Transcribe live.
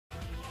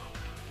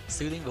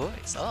Soothing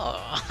voice.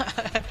 Oh.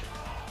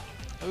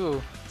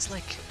 Ooh, it's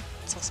like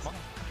so small.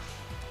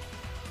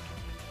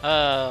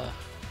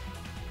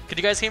 Could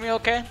you guys hear me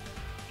okay?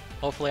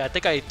 Hopefully. I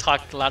think I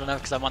talked loud enough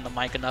because I'm on the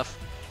mic enough.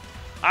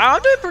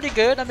 I'm doing pretty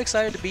good. I'm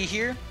excited to be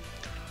here.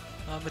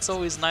 It's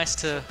always nice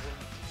to...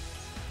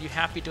 You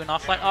happy doing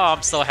offline? Oh,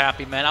 I'm so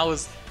happy, man. I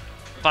was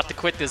about to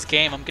quit this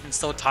game. I'm getting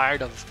so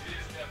tired of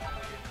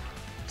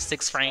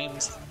 6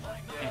 frames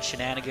and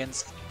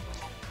shenanigans.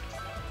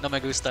 No me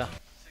gusta.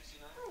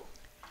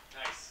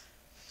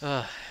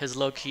 His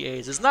low-key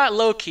A's. It's not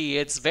low-key.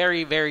 It's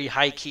very, very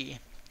high-key.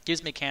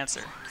 Gives me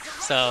cancer.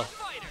 So,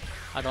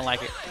 I don't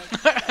like it.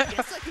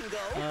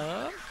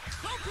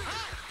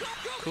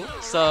 Cool.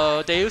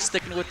 So, Deus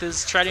sticking with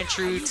his tried and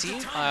true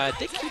team. I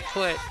think he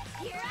put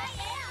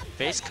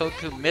base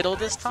Goku middle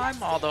this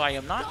time, although I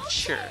am not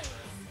sure.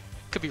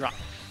 Could be wrong.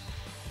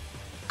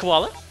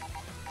 Koala.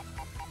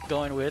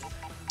 Going with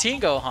Teen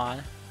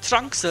Gohan.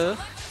 Trunks.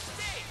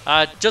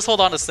 Just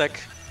hold on a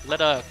sec. Let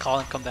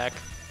Colin come back.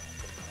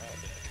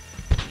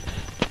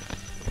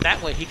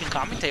 That way he can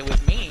commentate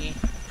with me.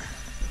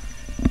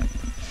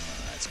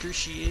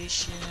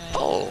 Excruciation.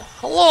 Oh,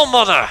 hello,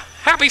 Mother!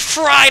 Happy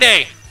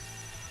Friday!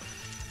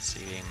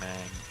 CD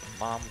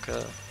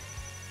Mangaka.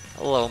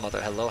 Hello, Mother.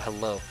 Hello,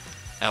 hello.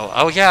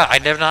 Oh, yeah, I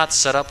never not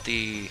set up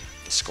the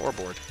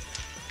scoreboard.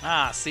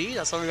 Ah, see?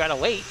 That's why we gotta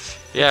wait.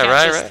 Yeah,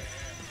 right.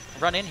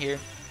 Run in here.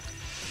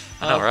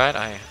 I know,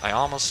 right? I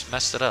almost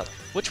messed it up.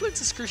 Which one's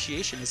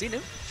Excruciation? Is he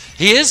new?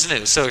 He is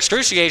new. So,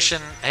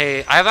 Excruciation,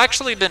 hey, I've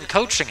actually been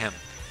coaching him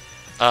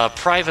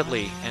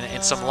privately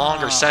in some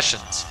longer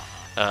sessions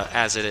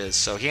as it is.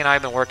 So, he and I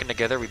have been working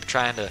together. We've been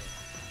trying to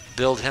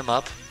build him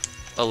up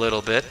a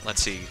little bit.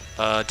 Let's see.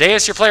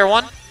 Deus, your player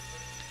 1?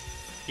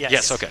 Yes.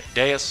 Yes, okay.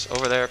 Deus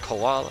over there,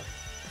 Koala.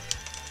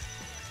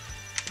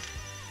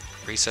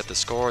 Reset the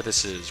score.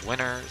 This is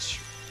winners,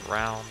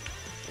 round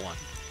 1.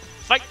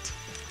 Fight!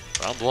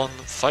 Round 1,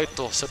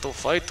 fighto, seto,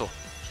 fighto.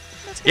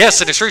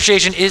 Yes, and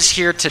Excruciation is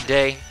here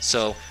today,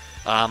 so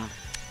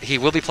he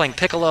will be playing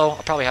Piccolo.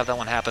 I'll probably have that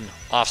one happen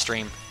off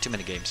stream. Too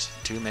many games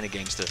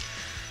to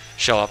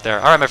show up there.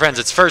 All right, my friends,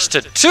 it's first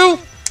to 2.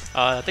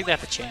 I think they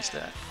have to change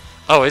that.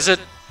 Oh, is it?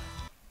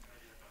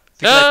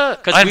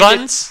 And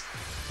buttons?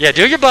 Yeah,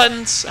 do your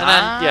buttons, and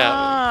then,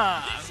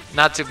 yeah,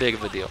 not too big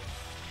of a deal.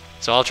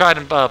 So I'll try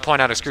to point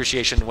out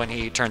Excruciation when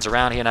he turns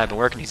around. He and I have been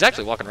working. He's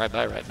actually walking right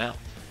by right now.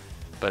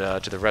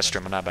 But to the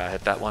restroom, I'm not about to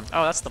hit that one.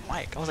 Oh, that's the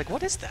mic. I was like,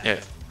 what is that? Yeah.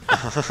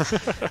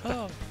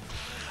 Oh.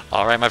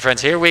 All right, my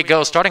friends, here we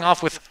go. Starting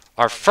off with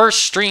our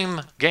first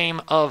stream game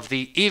of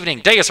the evening.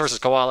 Deus versus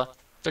Koala.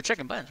 They're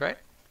checking buttons, right?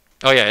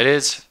 Oh, yeah, it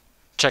is.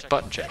 Check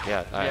button check.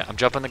 Yeah, I'm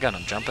jumping the gun.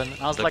 I'm jumping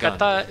I was the like, gun. I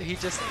thought he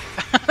just...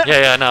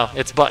 yeah, no.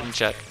 It's button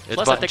check. It's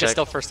Plus, button I think check. it's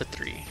still first to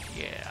 3.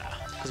 Yeah,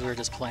 because we were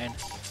just playing.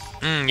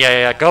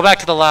 Yeah. Go back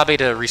to the lobby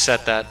to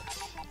reset that,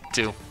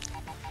 too.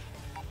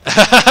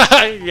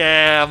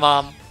 Yeah,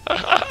 Mom.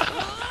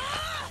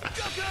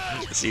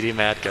 CD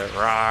Madka.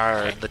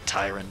 Rawr, the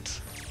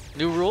tyrant.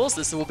 New rules.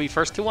 This will be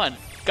first to 1.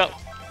 Go.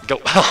 Go.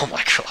 Oh,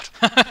 my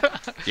God.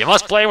 You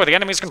must play with the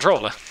enemy's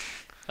controller.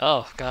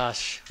 Oh,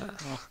 gosh.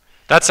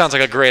 That sounds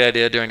like a great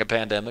idea during a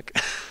pandemic.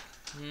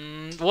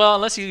 Well,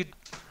 unless you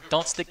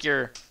don't stick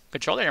your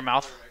controller in your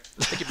mouth,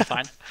 I think you'll be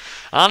fine.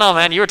 I don't know,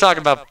 man. You were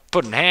talking about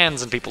putting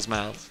hands in people's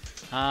mouths.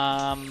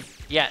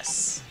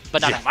 Yes,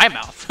 but not in my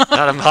mouth.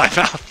 Not in my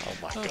mouth. Oh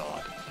my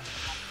God.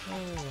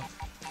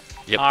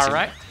 Yep. All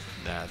right.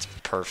 That's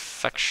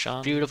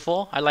perfection.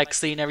 Beautiful. I like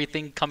seeing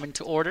everything come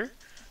into order.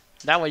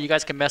 That way, you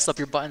guys can mess up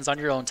your buttons on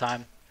your own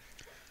time.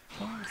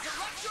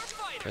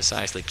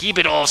 Precisely. Keep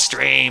it off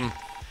stream.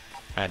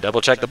 All right,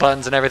 double check the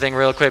buttons and everything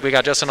real quick. We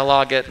got Justin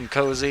Alaw getting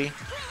cozy.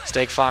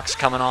 Steak Fox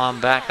coming on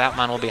back. That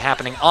one will be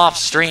happening off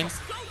stream.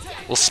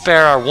 We'll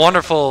spare our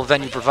wonderful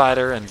venue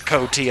provider and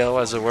co-TO,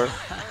 as it were.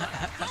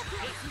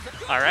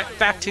 All right,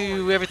 back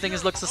to everything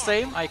looks the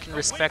same. I can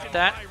respect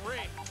that.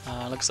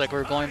 Looks like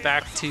we're going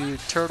back to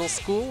Turtle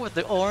School with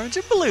the orange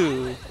and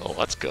blue. Well,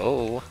 let's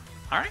go.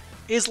 All right,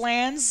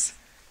 Islands.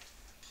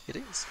 It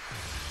is.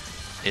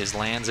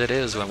 Islands it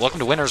is. Welcome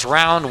to Winners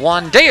Round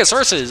 1. Deus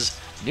versus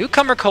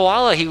newcomer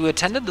Koala. He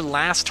attended the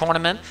last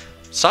tournament.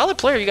 Solid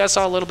player. You guys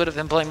saw a little bit of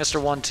him playing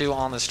Mr. 1-2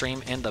 on the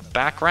stream in the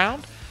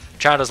background.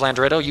 Childish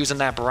Landretto using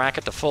that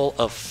bracket to full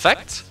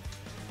effect.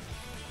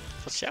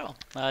 For sure.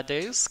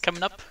 Deus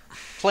coming up,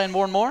 playing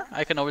more and more.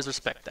 I can always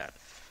respect that.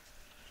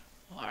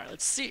 All right,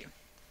 let's see.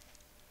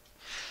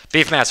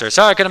 Beefmaster.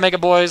 Sorry I couldn't make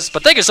it, boys,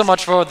 but thank you so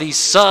much for the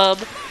sub.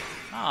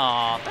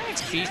 Aw,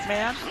 thanks, Beef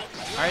Man.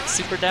 All right,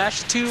 Super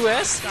Dash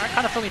 2S. I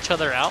kind of film each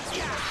other out.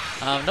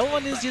 No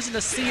one is using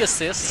a C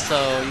assist,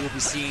 so you will be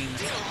seeing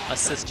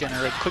assists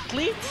generate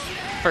quickly.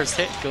 First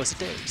hit goes to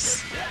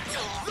Deus.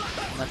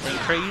 Nothing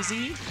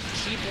crazy.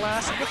 Key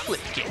blast and a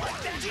flip kick.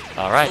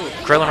 All right,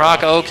 Krillin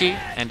Rock, Oki,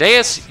 and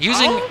Deus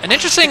using an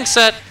interesting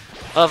set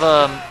of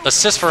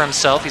assists for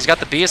himself. He's got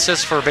the B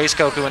assist for base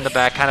Goku in the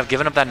back, kind of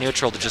giving up that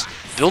neutral to just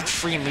build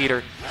free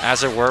meter,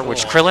 as it were,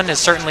 which Krillin is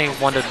certainly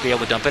one to be able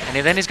to dump it.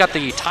 And then he's got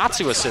the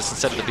Tatsu assist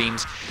instead of the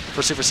beams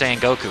for Super Saiyan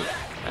Goku.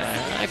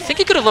 I think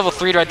he could have level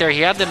 3'd right there.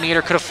 He had the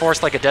meter, could have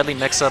forced like a deadly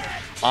mix-up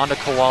onto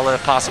Koala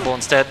if possible.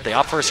 Instead, they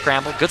opt for a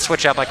scramble. Good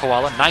switch out by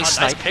Koala. Nice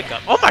snipe. Nice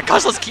pickup. Oh my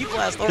gosh, let's keep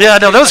blast. Oh, yeah,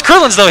 no, those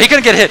Krillin's though, he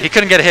couldn't get hit. He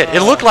couldn't get hit.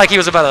 It looked like he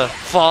was about to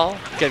fall,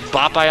 get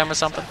bopped by him or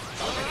something.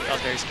 That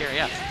was very scary,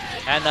 yeah.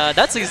 And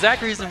that's the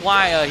exact reason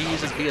why he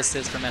uses B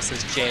assist from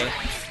SSJ.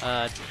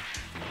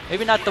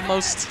 Maybe not the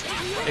most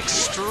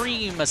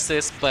extreme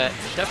assist, but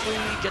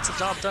definitely gets the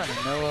job done.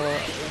 No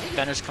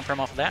banners confirm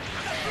off of that.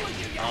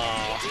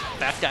 Oh,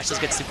 backdash just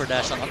gets super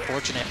dash on.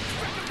 Unfortunate.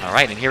 All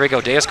right, and here we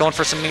go. Deus going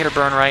for some meter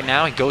burn right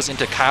now. He goes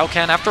into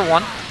Kaioken after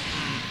 1.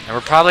 And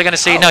we're probably going to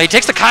see... No, he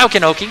takes the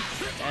Kaioken Oki.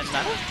 And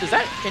is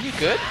that any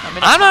good? I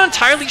mean, I'm not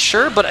entirely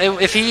sure, but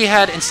if he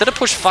had, instead of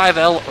push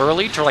 5L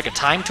early to like a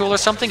time tool or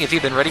something, if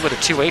he'd been ready with a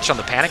 2H on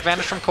the panic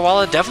vanish from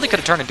Koala, definitely could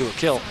have turned into a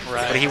kill.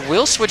 Right. But he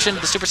will switch into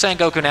the Super Saiyan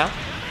Goku now.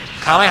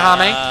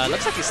 Kamehame.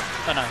 Looks like he's...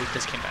 Oh, no, he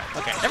just came back.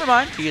 Okay, never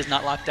mind. He is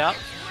not locked out.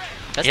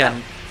 That's yeah,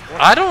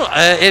 I don't...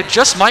 it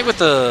just might with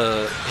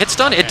the hit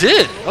stun. Okay. It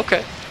did.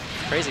 Okay.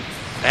 Crazy.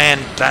 And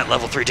that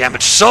level 3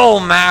 damage, so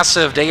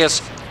massive.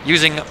 Deus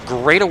using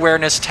great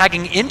awareness,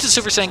 tagging into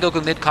Super Saiyan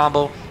Goku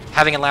mid-combo,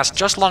 having it last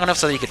just long enough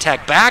so that he could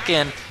tag back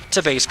in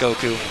to base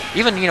Goku.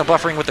 Even, you know,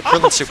 buffering with the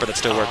Krillin super that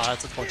still worked.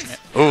 That's unfortunate.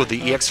 Oh,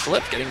 the EX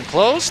flip, getting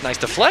close. Nice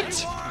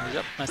deflect.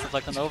 Yep, nice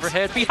deflect on the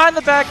overhead. Behind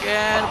the back,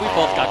 and we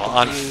both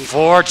got confused.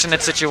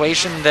 Unfortunate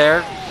situation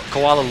there.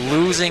 Koala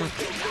losing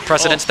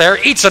precedence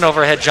there. Eats an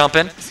overhead jump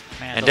in.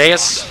 Man, and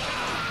Deus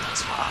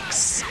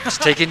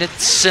just taking it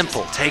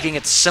simple. Taking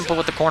it simple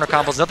with the corner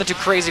combos. Nothing too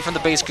crazy from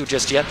the base coup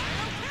just yet.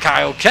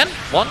 Kaioken,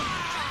 1.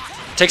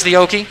 Takes the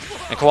Oki,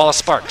 and Koala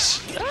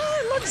sparks.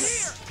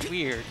 Looks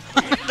weird.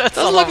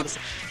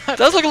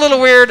 does look a little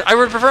weird. I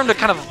would prefer him to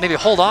kind of maybe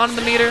hold on to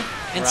the meter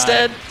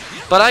instead. Right.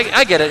 But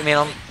I get it. I mean,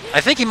 I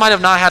think he might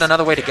have not had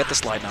another way to get the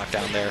slide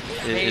knockdown there,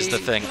 is the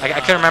thing. I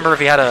can't remember if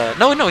he had a...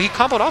 No, he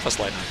comboed off a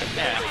slide knockdown.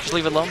 Yeah. Just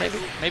leave it low, maybe?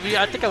 Maybe,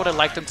 I think I would have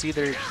liked him to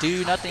either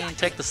do nothing and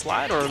take the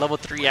slide or level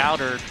 3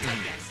 out or...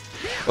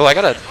 Oh, I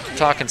gotta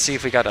talk and see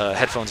if we got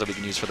headphones that we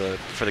can use for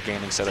the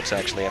gaming setups,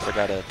 actually. I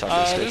forgot to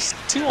talk to this.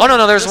 Oh,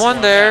 no, there's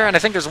one there, and I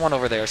think there's one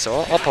over there,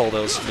 so I'll pull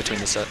those between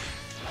the set.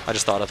 I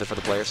just thought of it for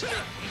the players.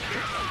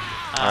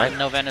 All right.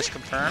 No vanish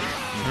confirmed.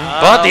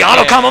 But the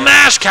auto combo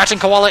mash, catching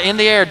Koala in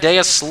the air.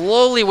 Deus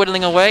slowly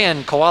whittling away,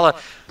 and Koala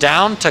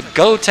down to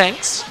go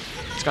tanks.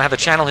 He's gonna have to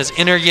channel his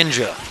inner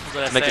Yinja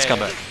to make his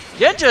comeback.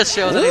 Yinja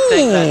shows that he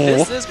thinks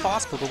that this is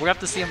possible, but we have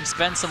to see him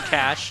spend some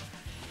cash.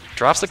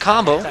 Drops the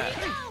combo.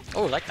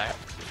 Oh, I like that.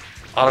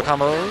 Auto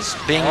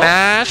combos being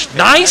mashed.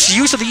 Nice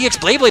use of the EX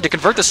Blade Blade to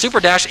convert the super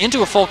dash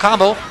into a full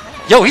combo.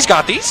 Yo, he's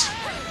got these.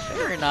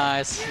 Very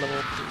nice.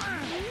 Level 3.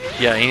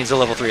 Yeah, he needs a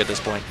level 3 at this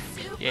point.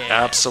 Yeah,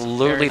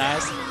 absolutely. Very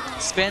nice.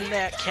 Spend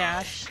that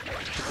cash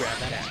to grab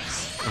that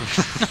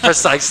ass.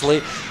 Precisely.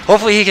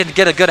 Hopefully he can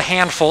get a good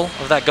handful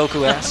of that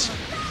Goku ass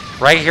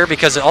right here,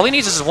 because all he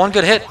needs is one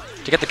good hit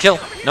to get the kill.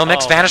 No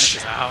mix, vanish.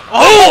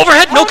 Oh,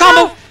 overhead, no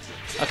combo.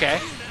 No. Okay.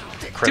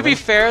 To be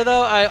fair,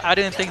 though, I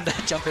didn't think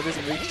that jump hit was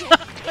in reach.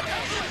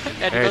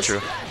 Very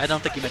true. I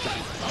don't think he meant to.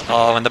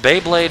 Oh, and the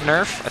Beyblade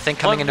nerf, I think,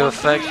 coming into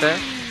effect there.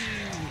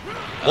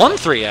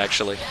 1-3,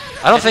 actually.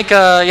 I don't think,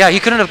 yeah, he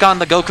couldn't have gotten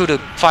the Goku to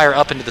fire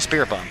up into the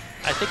Spirit Bomb.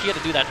 I think he had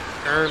to do that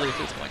early if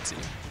he was going to.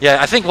 Yeah,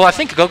 I think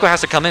Goku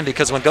has to come in,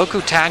 because when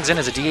Goku tags in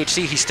as a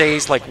DHC, he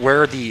stays like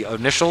where the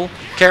initial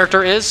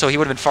character is, so he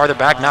would have been farther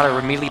back, not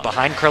immediately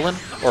behind Krillin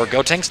or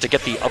Gotenks to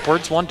get the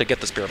upwards one to get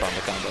the Spirit Bomb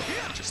to combo.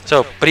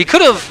 So, but he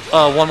could have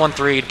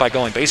 1-1-3'd by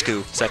going base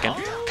coup second.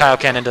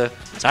 Kaioken into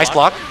nice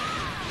block.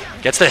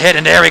 Gets the hit,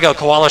 and there we go.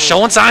 Koala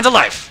showing signs of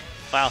life.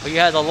 Wow, he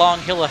has a long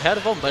hill ahead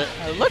of him, but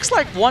it looks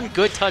like one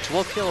good touch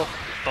will kill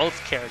both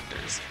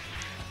characters.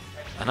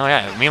 I know,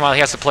 yeah. Meanwhile, he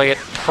has to play it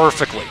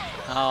perfectly.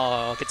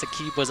 Oh, gets a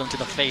key bosom to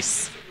the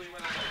face.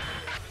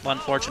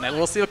 Unfortunate.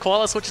 We'll see if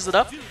Koala switches it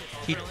up.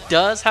 He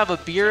does have a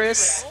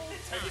Beerus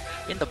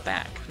in the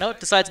back. No,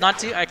 decides not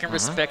to. I can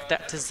respect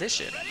that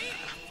position.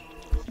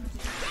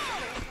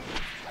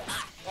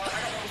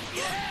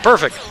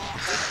 Perfect.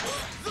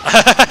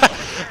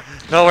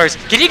 No worries.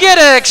 Can you get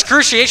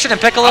Excruciation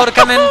and Piccolo to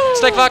come in,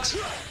 Steak Fox?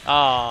 Oh,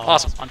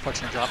 awesome.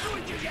 Unfortunate drop.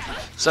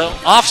 So,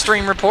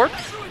 off-stream report.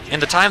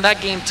 In the time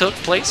that game took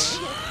place,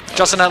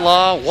 Justin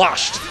Law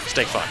washed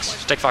Steak Fox.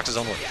 Steak Fox's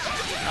own way.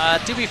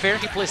 To be fair,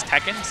 he plays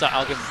Tekken, so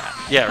I'll give him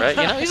that. Yeah, right?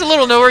 You know, he's a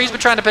little newer. He's been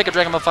trying to pick up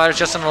Dragon Ball Fighters.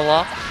 Justin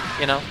Law,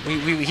 you know,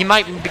 he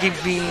might be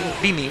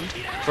memed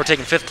for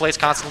taking 5th place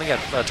constantly at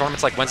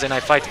tournaments like Wednesday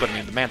Night Fights, but I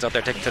mean, the man's out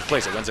there taking 5th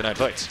place at Wednesday Night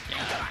Fights.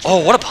 Yeah.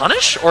 Oh, what a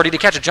punish! Or did he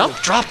catch a jump?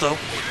 Drop, though.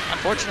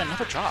 Unfortunate,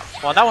 another drop.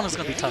 Well, that one was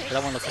going to be tough, but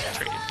that one looks like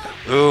traded.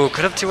 Ooh,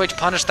 could have 2H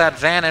punished that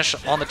vanish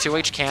on the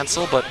 2H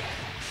cancel, but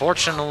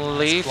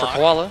fortunately for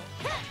Koala.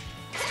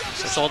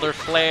 Shoulder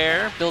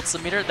flare, builds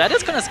some meter. That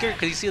is kind of scary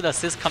because you see the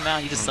assist come out,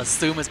 and you just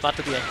assume it's about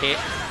to be a hit,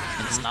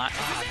 and it's not.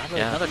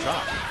 Another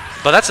drop.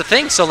 But that's the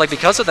thing, so like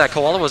because of that,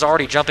 Koala was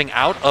already jumping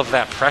out of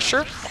that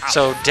pressure,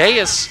 so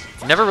Deus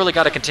never really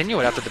got to continue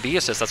it after the B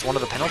assist. That's one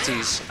of the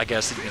penalties, I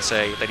guess, that you can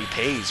say, that he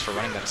pays for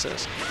running that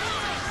assist.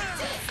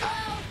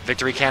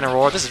 Victory Cannon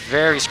Roar. This is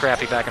very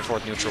scrappy back and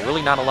forth neutral.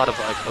 Really not a lot of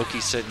like Oki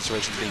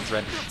situations being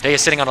threatened.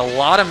 Deus sitting on a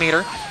lot of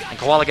meter, and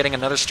Koala getting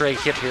another stray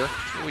hit here.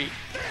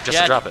 Just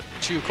to drop it.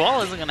 True.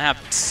 Koala isn't going to have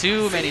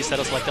too many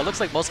setups like that. Looks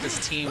like most of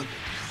his team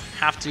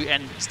have to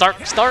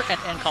start and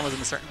end combos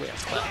in a certain way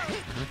as well.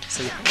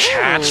 So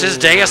catches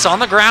Deus on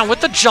the ground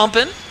with the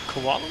jumpin'.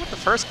 Koala with the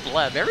first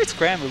blood. Very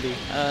scrambly.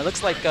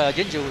 Looks like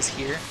Jinjo was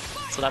here,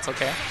 so that's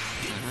okay.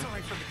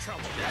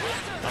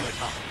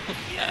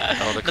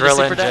 Oh, the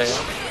Krillin J.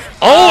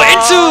 Oh,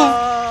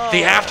 into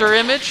the after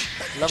image.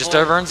 Just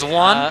over-earns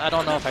one. I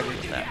don't know if I agree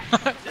with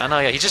that. I know,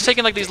 yeah. He's just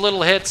taking like these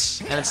little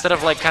hits, and instead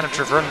of like kind of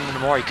traversing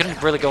them more, he couldn't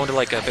really go into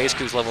like a base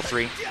Q's level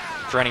 3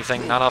 for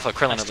anything. Not off a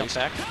Krillin at least.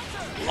 Back.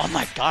 Oh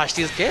my gosh,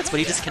 these hits, but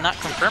he just cannot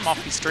confirm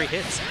off these straight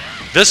hits.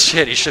 This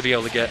hit he should be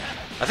able to get.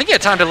 I think he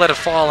had time to let it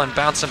fall and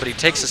bounce him, but he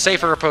takes a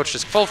safer approach,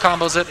 just full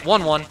combos it,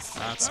 1-1.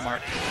 That's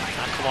smart.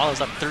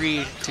 Koala's up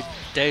 3 to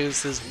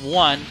Deus's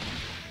 1.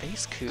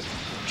 Base coup.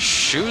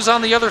 Shoes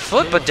on the other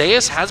foot, but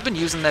Deus has been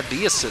using that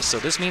B assist, so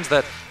this means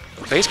that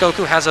Base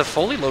Goku has a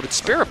fully loaded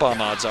Spirit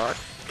Bomb, odds are,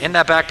 in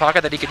that back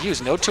pocket that he could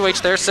use. No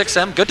 2H there,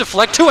 6M, good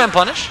deflect, 2M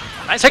punish.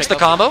 Nice takes the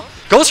combo,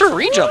 goes for a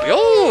re-jump.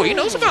 Oh, he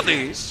knows about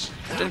these.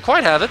 Didn't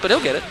quite have it, but he'll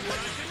get it.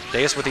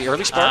 Deus with the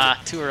early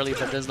spark. Too early,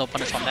 but there's no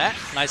punish on that.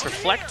 Nice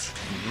reflect.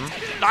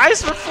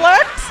 Nice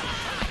reflect!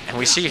 And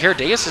we see here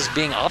Deus is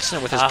being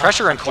obstinate with his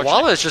pressure, and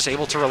Koala is just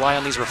able to rely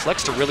on these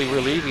reflects to really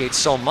alleviate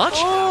so much.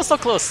 Oh, so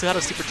close. He had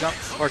a super jump,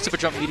 or super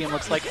jump medium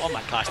looks like. Oh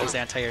my gosh, those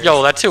anti-airs.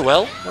 Yo, that too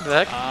well. What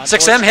the heck?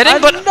 6M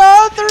hitting, but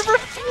another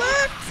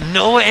reflect!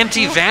 no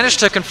empty vanish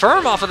to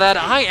confirm off of that.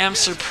 I am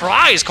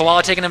surprised.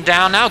 Koala taking him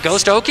down now.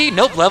 Ghost Oki.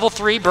 Nope, level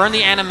 3. Burn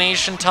the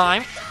animation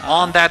time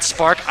on that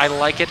spark. I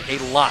like it a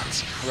lot.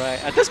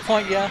 Right. At this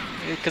point, yeah.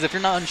 Because if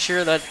you're not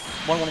unsure that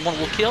 1-1-1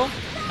 will kill,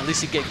 at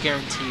least you get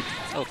guaranteed.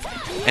 Oh.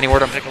 Any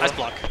word on Piccolo? Nice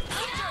block.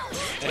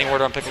 Any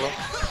word on Piccolo?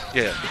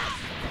 Yeah.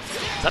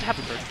 Is that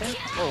happy birthday?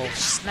 Oh,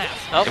 snap.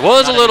 Oh, it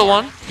was a little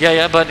one.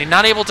 Yeah, but he's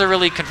not able to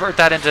really convert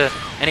that into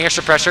any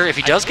extra pressure. If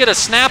he does get a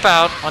snap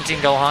out on Team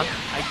Gohan.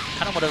 I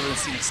kind of would have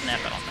seen a snap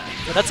out on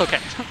that, but that's okay.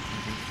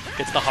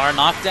 Gets the hard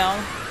knockdown.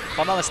 If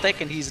I'm not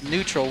mistaken, he's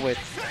neutral with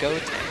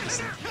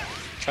Gotenks.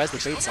 Tries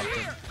to bait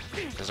something.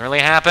 Doesn't really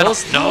happen.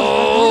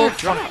 No!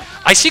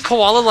 I see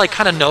Koala like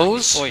kind of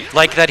knows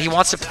like that he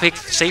wants to pick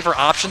safer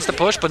options to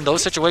push, but in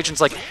those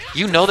situations, like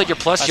you know that you're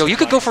plus. Yo, you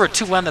could go for a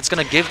 2M that's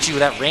going to give you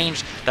that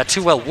range that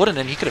 2L wouldn't,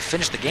 and he could have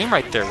finished the game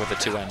right there with a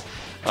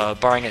 2M,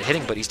 barring it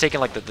hitting. But he's taking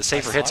like the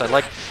safer hits. I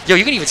like. Yo,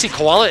 you can even see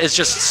Koala is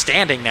just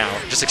standing now,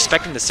 just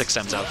expecting the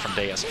 6Ms out from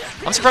Deus.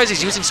 I'm surprised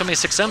he's using so many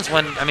 6Ms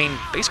when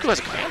Base Crew has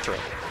a command throw.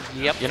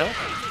 Yep. You know,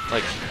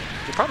 like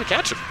you'll probably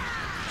catch him.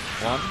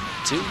 1,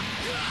 2.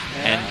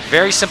 And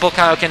very simple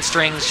Kaioken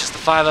strings, just the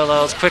 5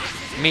 LLs, quick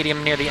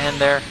medium near the end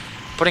there,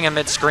 putting him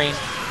mid-screen.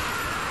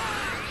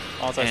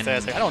 I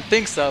don't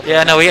think so.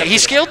 Yeah, no, he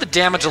scaled the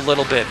damage a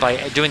little bit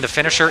by doing the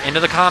finisher into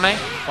the Kame.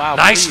 Wow,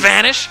 nice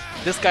vanish.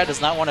 This guy does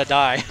not want to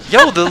die.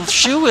 Yo, the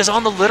shoe is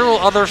on the literal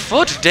other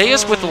foot.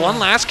 Deus with one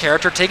last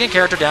character, taking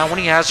character down when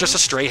he has just a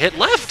straight hit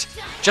left.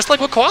 Just like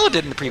what Koala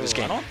did in the previous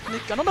game. I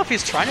don't know if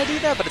he's trying to do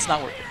that, but it's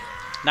not working.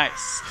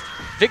 Nice.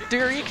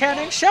 Victory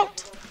cannon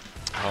shout.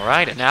 All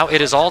right, and now it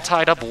is all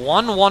tied up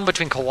 1-1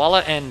 between Koala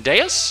and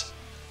Deus.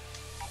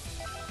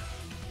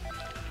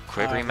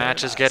 Quick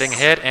rematch is getting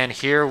hit, and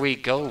here we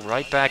go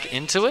right back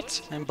into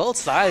it. And both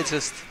sides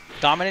just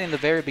dominating the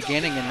very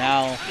beginning, and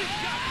now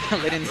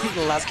letting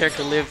the last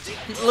character live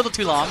a little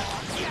too long.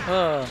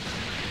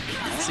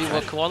 Let's see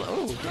what Koala.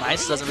 Oh,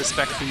 nice. Doesn't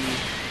respect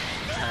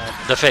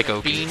the fake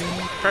Oki. Bean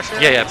pressure.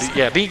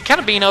 Kind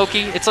of bean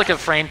Oki. It's like a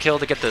frame kill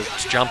to get the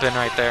jump in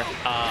right there.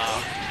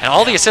 And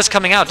all the assists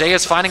coming out.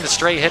 Deus finding the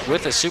straight hit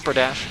with his super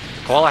dash.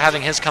 Koala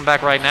having his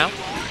comeback right now.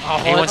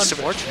 Oh, he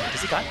unfortunate.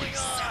 Does he got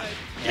these?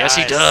 Yes,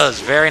 he does.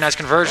 Very nice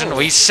conversion.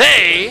 We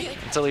say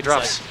until he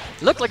drops.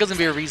 Looked like it was going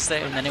to be a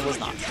reset, and then it was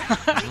not.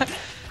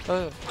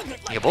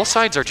 Yeah, both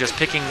sides are just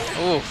picking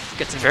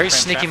gets very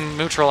sneaky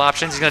neutral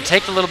options. He's going to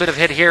take a little bit of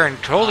hit here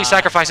and totally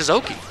sacrifices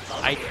Oki.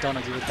 I don't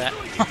agree with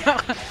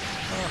that.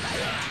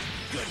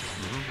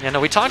 Yeah, no,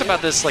 we talked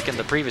about this like in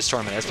the previous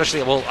tournament,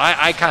 especially, well,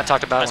 I kind of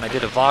talked about it when I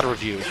did a VOD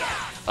review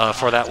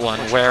for that one,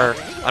 where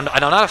I'm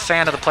not a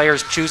fan of the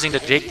players choosing to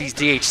take these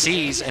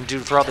DHCs and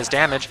throw out this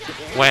damage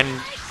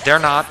when they're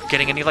not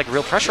getting any like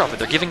real pressure off it.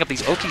 They're giving up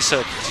these Oki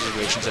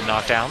situations and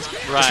knockdowns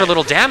just for a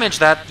little damage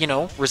that, you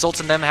know, results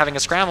in them having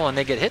a scramble and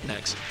they get hit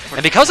next.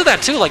 And because of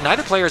that too, like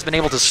neither player has been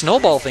able to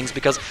snowball things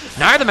because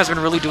neither of them has been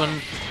really doing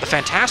a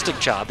fantastic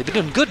job. They've been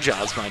doing good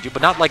jobs, mind you,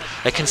 but not like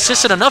a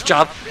consistent enough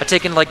job at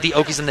taking like the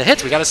Okis and the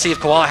hits. We got to see if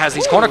Koala has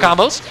these corner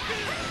combos.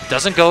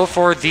 Doesn't go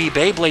for the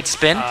Beyblade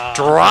spin,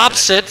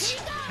 drops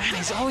it. Man,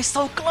 he's always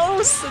so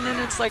close, and then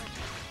it's like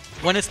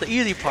when it's the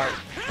easy part,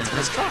 it's when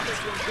it's dropped.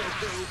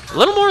 A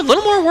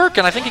little more work,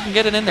 and I think he can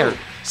get it in there.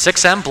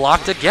 6M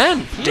blocked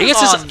again.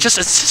 Deus is just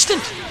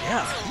assistant.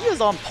 Yeah, he is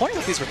on point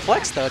with these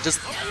reflects, though.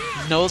 Just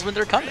knows when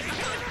they're coming.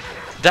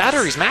 That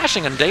or he's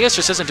mashing, and Deus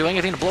just isn't doing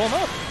anything to blow him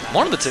up.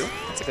 One of the two.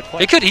 That's a good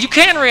point. You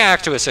can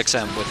react to a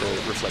 6M with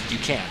a reflect. You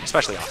can,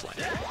 especially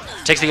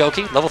offline. Takes the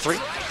Oki, level 3.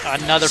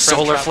 Another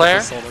Solar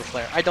Flare. Solar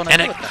Flare. I don't know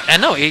And, what that.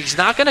 and no, he's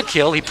not going to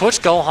kill. He puts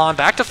Gohan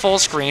back to full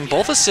screen.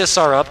 Both assists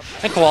are up,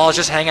 and Koala's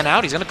just hanging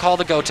out. He's going to call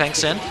the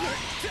Gotenks in.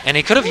 And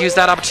he could have used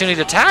that opportunity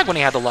to tag when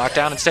he had the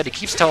lockdown. Instead, he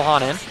keeps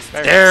Tohan in.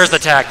 There's the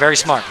tag. Very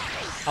smart.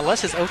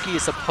 Unless his Oki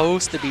is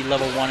supposed to be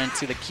level 1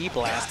 into the Ki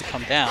Blast to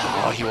come down.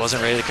 Oh, he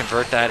wasn't ready to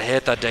convert that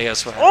hit that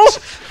Deus was.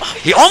 Oh!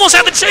 He almost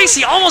had the chase.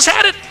 He almost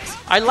had it.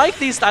 I like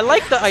these. I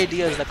like the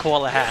ideas that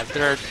Koala has.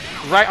 They're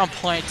right on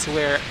point to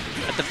where,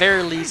 at the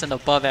very least, an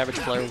above-average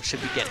player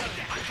should be getting.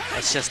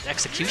 It's just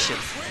execution.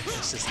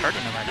 It's just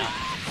hurting him right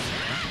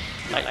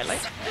now.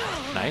 Like.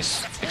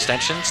 Nice.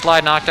 Extension.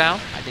 Slide knockdown.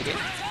 I dig it.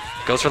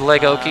 Goes for the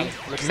leg Oki.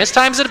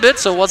 Mistimes it a bit,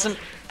 so it wasn't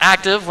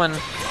active when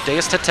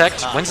Deus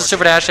detect. Wins the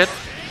super dash hit.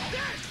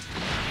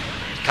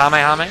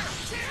 Kamehame.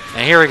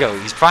 And here we go.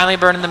 He's finally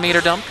burning the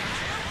meter dump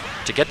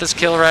to get this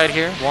kill right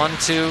here. 1,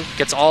 2.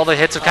 Gets all the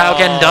hits of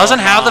Kaioken. Doesn't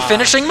have the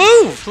finishing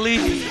move.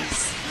 Please.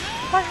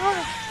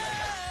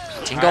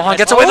 Team Gohan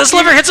gets away with the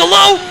sliver. Hits a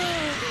low.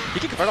 He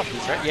can convert off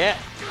these, right? Yeah.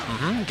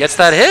 Gets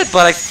that hit,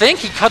 but I think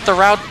he cut the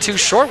route too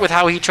short with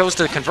how he chose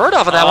to convert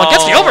off of that one.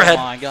 Gets the overhead.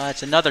 Oh my god,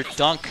 it's another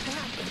dunk.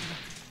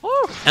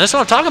 And that's what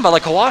I'm talking about.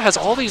 Like, Koala has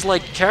all these,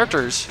 like,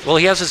 characters. Well,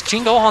 he has his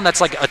King Gohan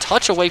that's, like, a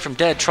touch away from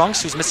dead.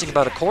 Trunks, who's missing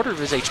about a quarter of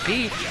his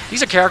HP.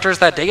 These are characters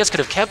that Deus could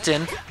have kept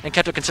in and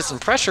kept a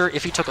consistent pressure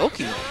if he took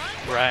Oki.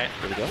 Right.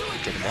 Here we go.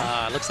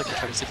 Looks like they're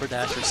trying to super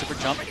dash or super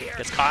jump.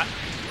 Gets caught.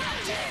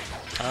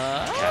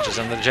 Catches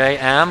him the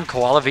JM.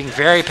 Koala being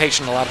very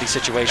patient in a lot of these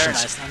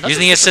situations. Nice.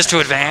 Using the assist to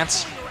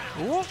advance.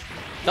 Ooh.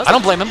 I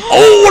don't blame him.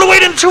 Oh, what a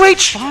weight in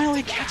 2H!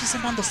 Finally catches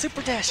him on the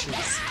super dashes.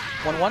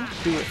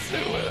 1-1. Do it.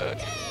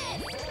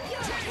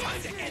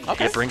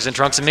 Okay. It brings in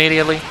Trunks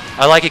immediately.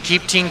 I like it.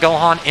 Keep Team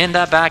Gohan in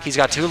that back. He's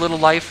got 2 little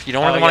life. You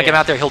don't really want to get him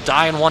out there. He'll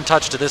die in 1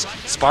 touch to this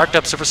sparked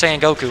up Super Saiyan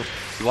Goku.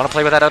 You want to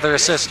play with that other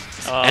assist.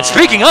 And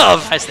speaking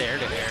of, I stay to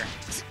there.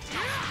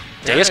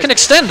 Deus can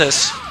extend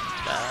this.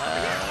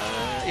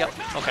 Yep.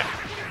 Okay.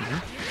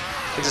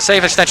 Takes a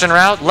safe extension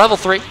route. Level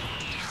 3.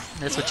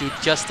 This would do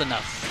just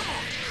enough.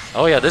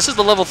 Oh yeah, this is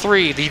the level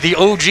 3, the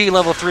OG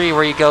level 3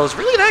 where he goes,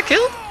 really that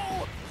kill?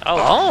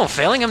 Oh,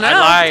 failing him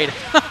now. I lied.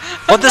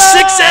 But the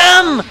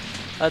 6M!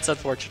 That's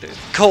unfortunate.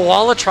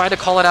 Koala tried to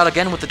call it out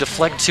again with the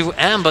deflect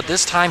 2M, but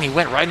this time he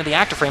went right into the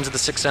active frames of the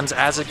 6Ms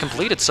as it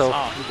completed. So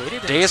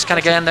Deus kind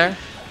of get in there.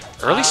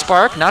 Early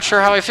spark, not sure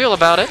how I feel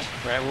about it.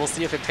 Right, we'll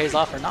see if it pays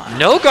off or not.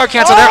 No guard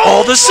cancel there.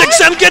 Oh, the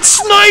 6M gets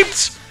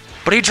sniped!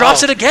 But he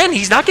drops it again.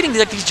 He's not getting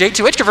like these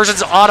J2H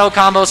conversions. Auto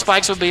combo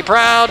spikes would be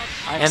proud.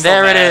 And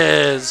there it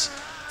is.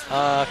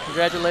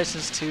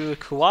 Congratulations to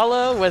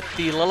Koala with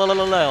the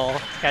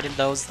LLLL, adding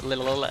those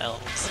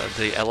LLLs.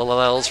 The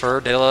LLLs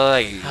for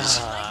delays.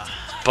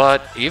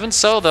 But even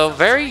so, though,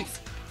 very,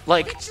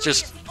 like,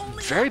 just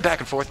very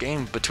back and forth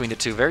game between the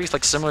two. Very,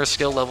 like, similar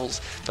skill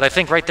levels. But I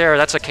think right there,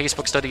 that's a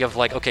casebook study of,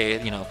 like,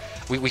 okay, you know,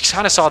 we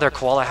kind of saw there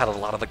Koala had a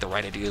lot of, like, the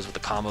right ideas with the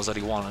combos that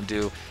he wanted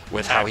to do,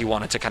 with how he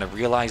wanted to kind of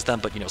realize them.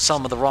 But, you know,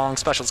 some of the wrong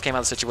specials came out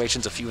of the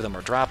situations. A few of them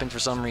are dropping for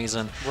some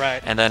reason.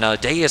 Right. And then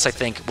Deus, I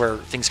think, where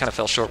things kind of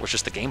fell short was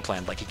just the game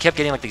plan. Like, he kept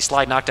getting, like, these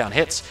slide knockdown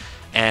hits,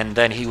 and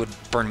then he would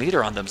burn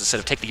meter on them instead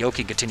of take the Yoki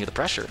and continue the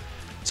pressure.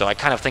 So I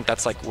kind of think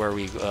that's, like, where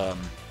we...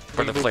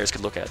 where the players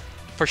could look at.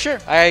 For sure.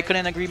 I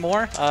couldn't agree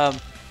more.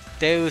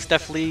 Deus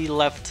definitely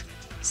left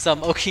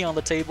some Oki on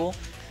the table.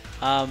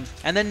 And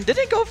then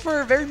didn't go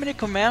for very many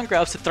command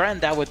grabs to threaten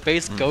that with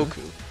base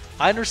Goku.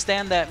 I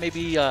understand that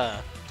maybe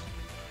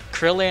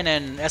Krillin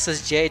and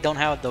SSJ don't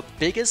have the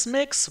biggest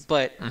mix,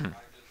 but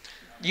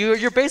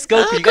your base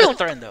Goku, you gotta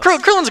threaten those.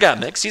 Krillin's got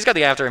mix. He's got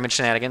the after image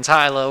shenanigans,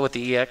 high-low with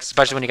the EX,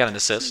 especially when you got an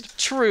assist.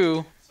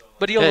 True.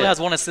 But he only has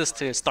 1 assist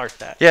to start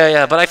that.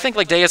 Yeah, but I think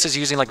like Deus is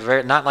using like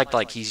not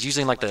like he's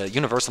using like the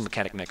universal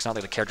mechanic mix, not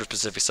like the character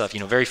specific stuff.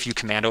 You know, very few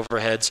command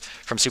overheads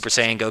from Super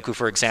Saiyan Goku,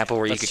 for example,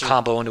 where you could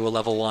combo into a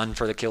level 1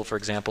 for the kill, for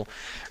example.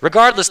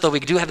 Regardless, though,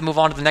 we do have to move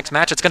on to the next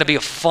match. It's going to be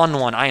a fun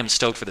one. I am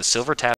stoked for the Silver Tab.